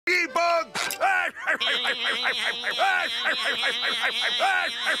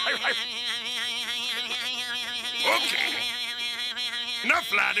Okay.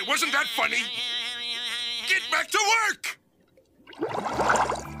 Enough, lad. It wasn't that funny. Get back to work!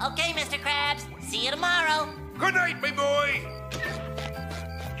 Okay, Mr. Krabs. See you tomorrow. Good night, my boy.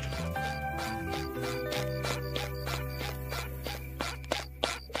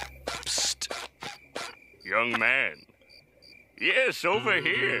 Psst. Young man. Yes, over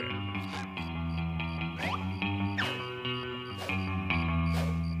here.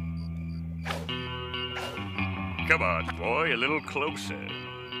 Come on, boy, a little closer.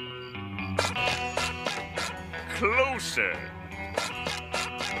 Closer.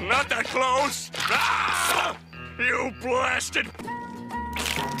 Not that close! Ah! You blasted...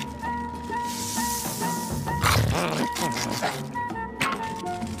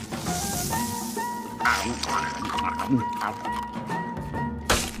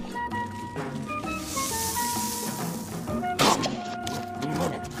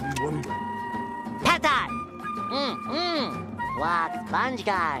 Hat that! Walk, sponge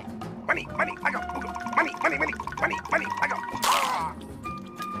guard. Money, money, I go. Money, money, money, money, money, I go. Ah!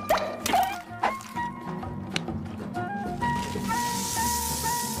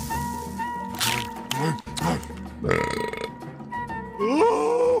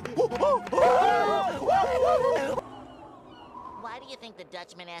 Why do you think the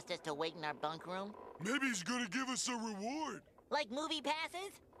Dutchman asked us to wait in our bunk room? Maybe he's gonna give us a reward. Like movie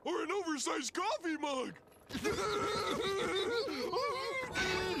passes? Or an oversized coffee mug.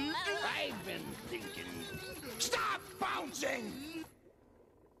 I've been thinking. Stop bouncing!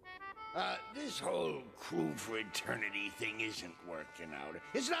 This whole crew for eternity thing isn't working out.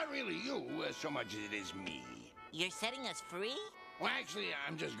 It's not really you so much as it is me. You're setting us free? Well, actually,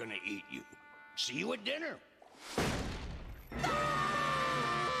 I'm just gonna eat you. See you at dinner.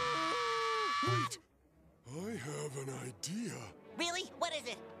 Wait, I have an idea. Really? What is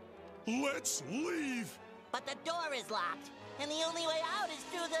it? Let's leave. But the door is locked, and the only way out is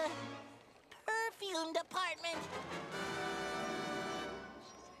through the perfume department.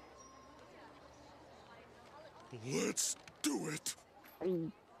 Let's do it.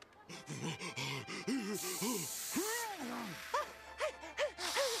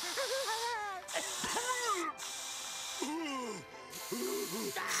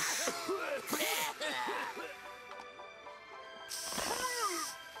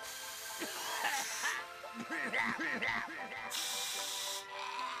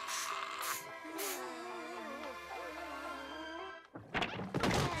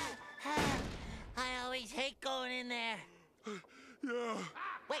 I always hate going in there. Yeah.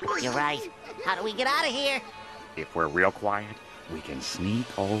 Wait, you're right. How do we get out of here? If we're real quiet, we can sneak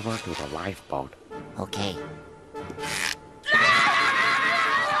over to the lifeboat. Okay.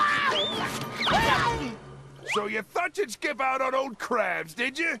 So you thought you'd skip out on old Krabs,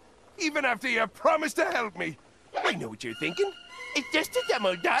 did you? Even after you promised to help me. I know what you're thinking. It's just a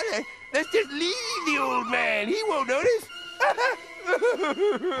demo dollar. Let's just leave the old man. He won't notice.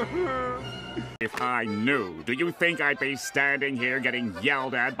 If I knew, do you think I'd be standing here getting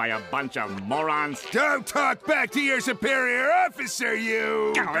yelled at by a bunch of morons? Don't talk back to your superior officer,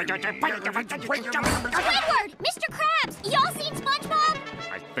 you! Squidward! Mr. Krabs! Y'all seen Spongebob?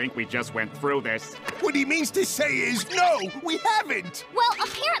 I think we just went through this. What he means to say is, no, we haven't! Well,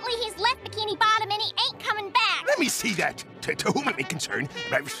 apparently he's left Bikini Bottom and he ain't coming back. Let me see that. To whom it may concern.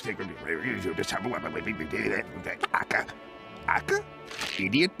 Aka?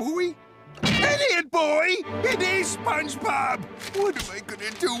 Idiot boy? Idiot boy! It is SpongeBob! What am I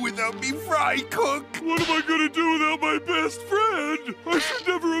gonna do without me fry cook? What am I gonna do without my best friend? I should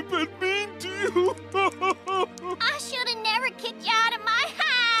never have been mean to you. I should have never kicked you out of my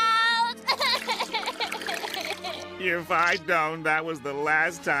house. If I'd known that was the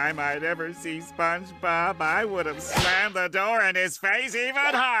last time I'd ever see SpongeBob, I would have slammed the door in his face even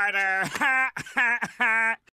harder.